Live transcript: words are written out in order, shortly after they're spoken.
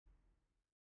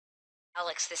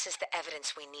Alex, this is the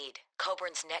evidence we need.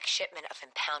 Coburn's next shipment of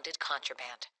impounded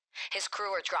contraband. His crew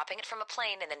are dropping it from a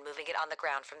plane and then moving it on the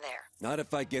ground from there. Not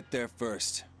if I get there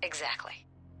first. Exactly.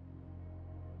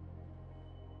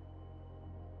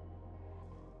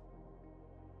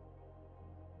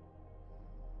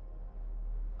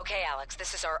 Okay, Alex,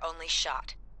 this is our only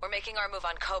shot. We're making our move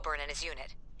on Coburn and his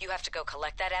unit. You have to go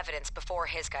collect that evidence before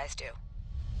his guys do.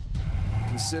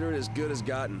 Consider it as good as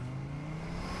gotten.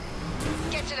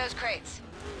 Get to those crates.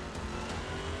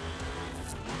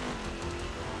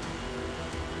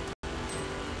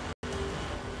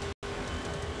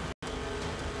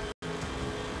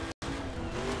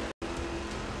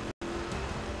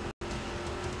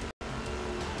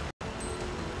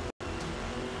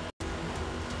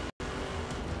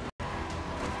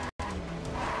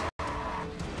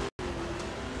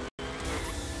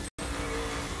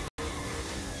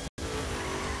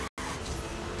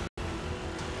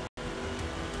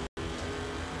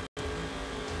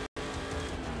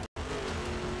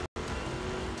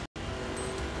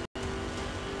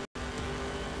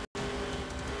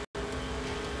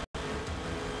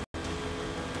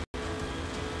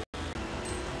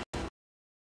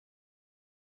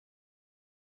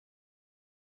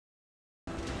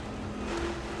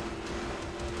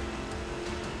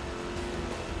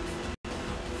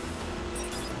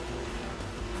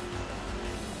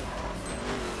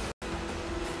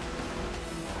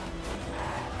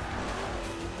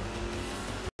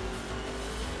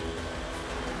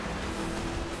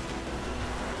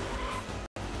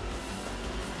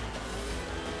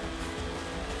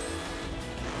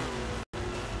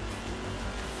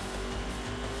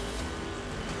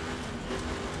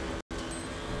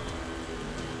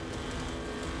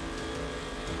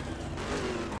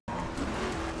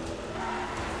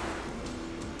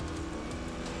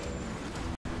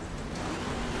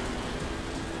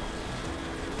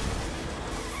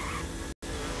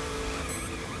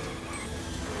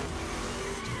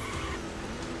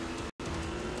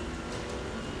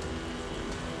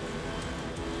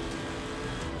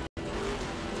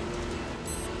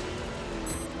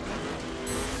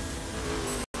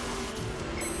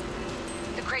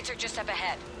 The crates are just up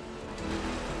ahead.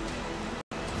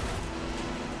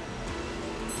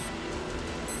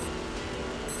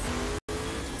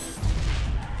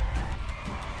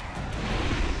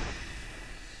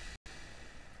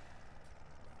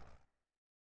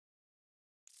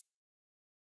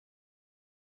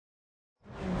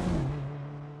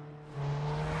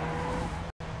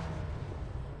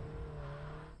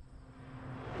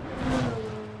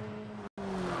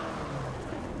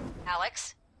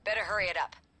 Alex, better hurry it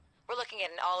up. We're looking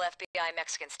at an all-FBI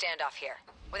Mexican standoff here.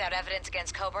 Without evidence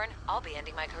against Coburn, I'll be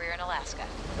ending my career in Alaska.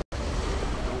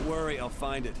 Don't worry, I'll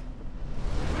find it.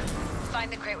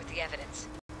 Find the crate with the evidence.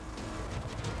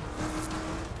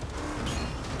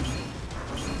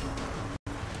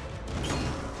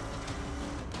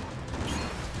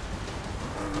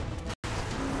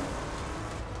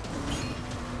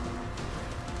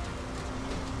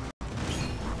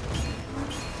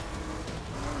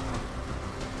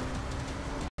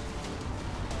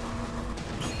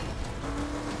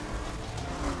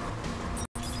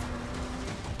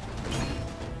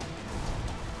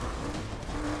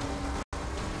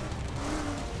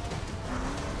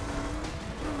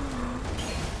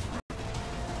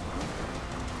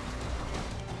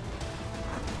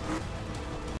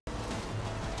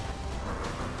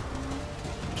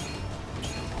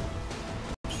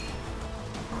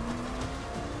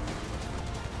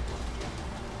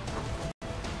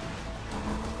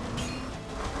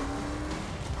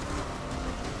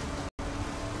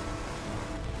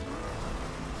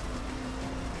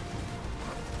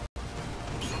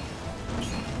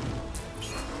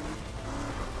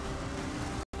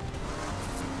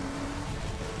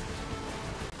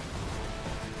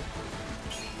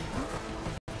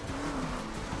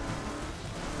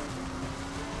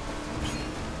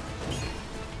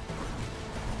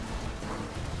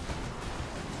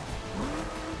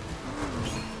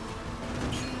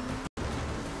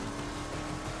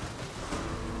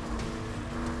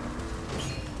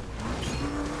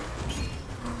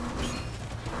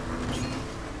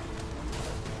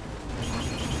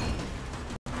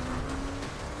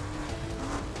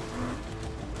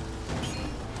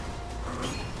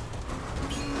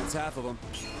 That's half of them.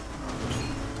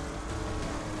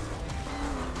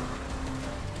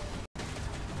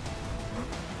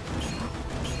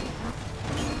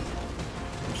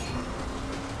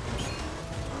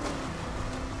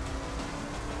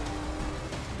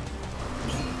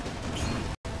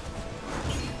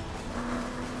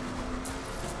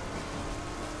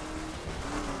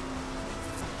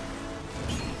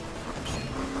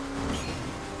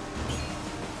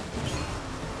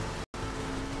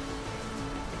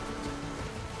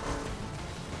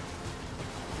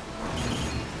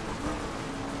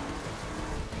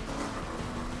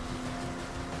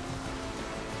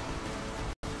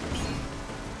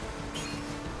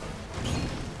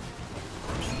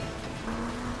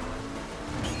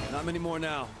 Not many more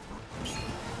now.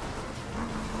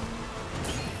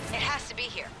 It has to be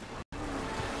here.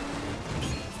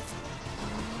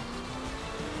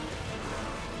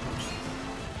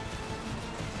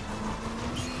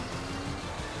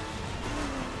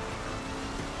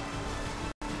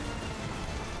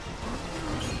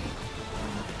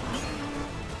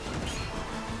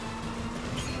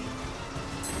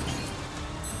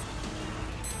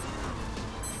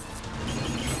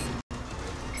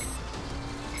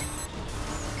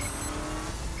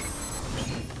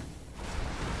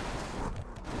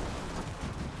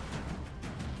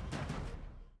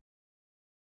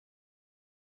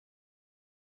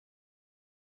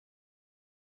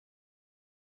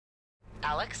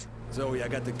 Alex? Zoe, I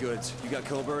got the goods. You got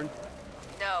Coburn?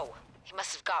 No. He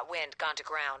must have got wind, gone to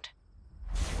ground.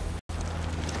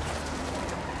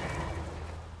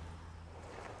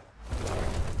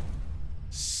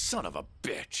 Son of a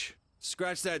bitch.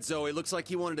 Scratch that, Zoe. Looks like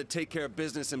he wanted to take care of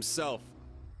business himself.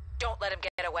 Don't let him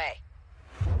get away.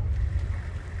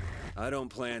 I don't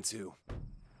plan to.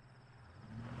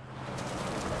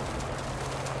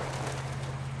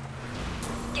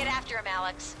 Get after him,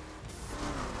 Alex.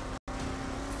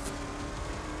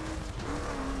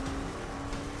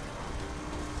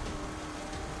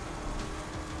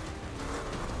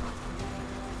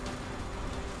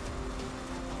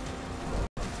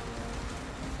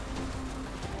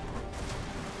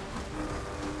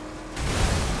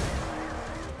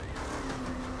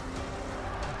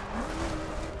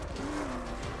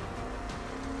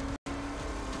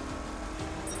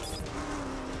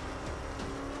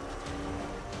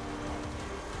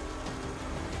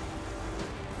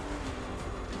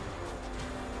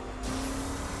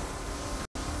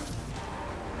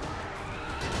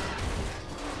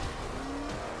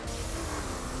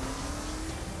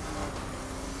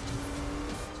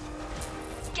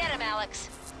 Get him, Alex.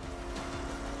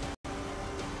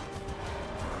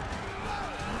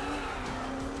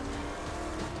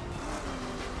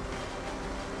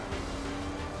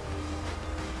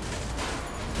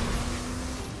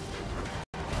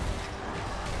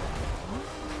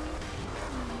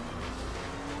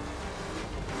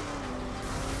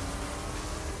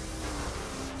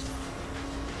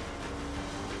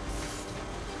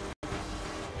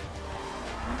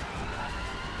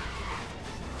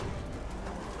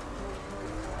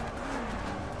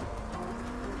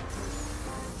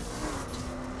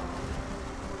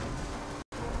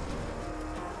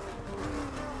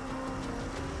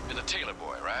 Taylor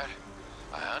boy, right?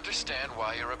 I understand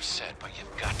why you're upset, but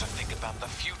you've got to think about the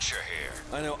future here.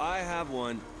 I know I have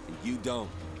one, and you don't.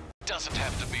 It doesn't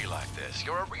have to be like this.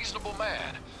 You're a reasonable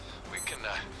man. We can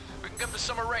come to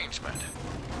some arrangement.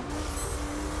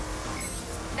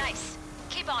 Nice.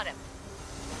 Keep on him.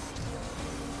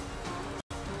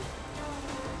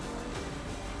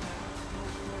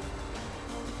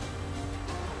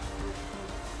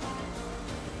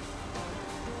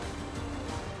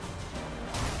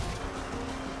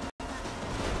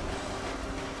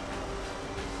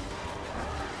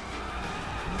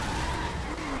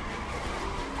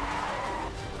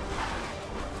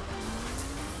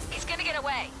 Get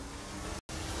away.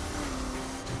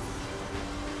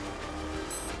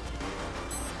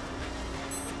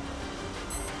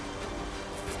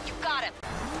 You got him.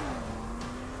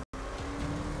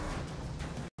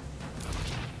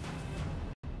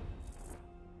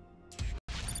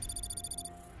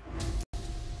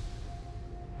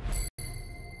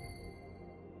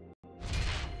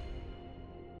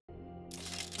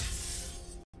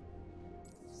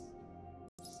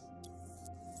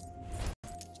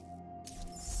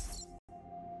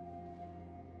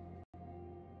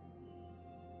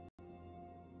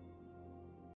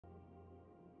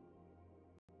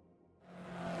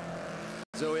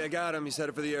 Zoe, I got him. He's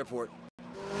headed for the airport.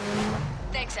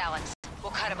 Thanks, Alex.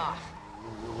 We'll cut him off.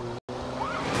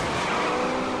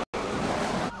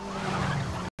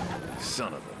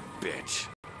 Son of a bitch.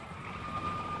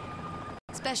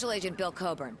 Special Agent Bill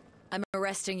Coburn. I'm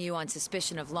arresting you on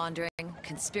suspicion of laundering,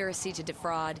 conspiracy to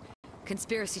defraud,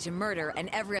 conspiracy to murder, and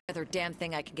every other damn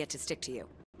thing I can get to stick to you.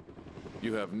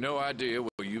 You have no idea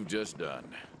what you've just done.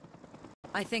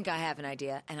 I think I have an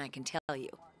idea, and I can tell you.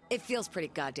 It feels pretty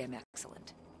goddamn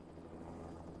excellent.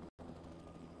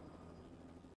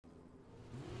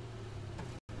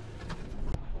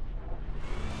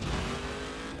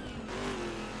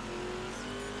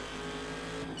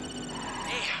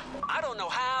 I don't know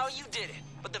how you did it,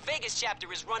 but the Vegas chapter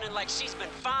is running like she's been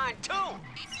fine-tuned.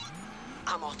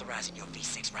 I'm authorizing your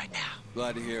V6 right now.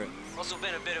 Glad to hear it. Also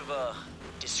been a bit of a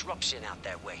disruption out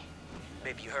that way.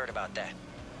 Maybe you heard about that.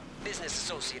 Business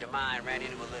associate of mine ran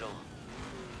into a little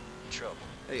trouble.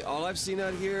 Hey, all I've seen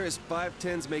out here is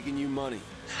 5'10s making you money.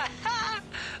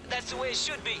 That's the way it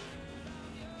should be.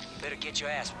 Better get your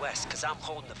ass west, cause I'm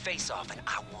holding the face-off and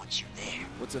I want you there.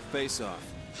 What's a face-off?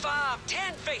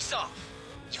 5-10 face-off!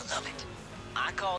 You'll love it. I call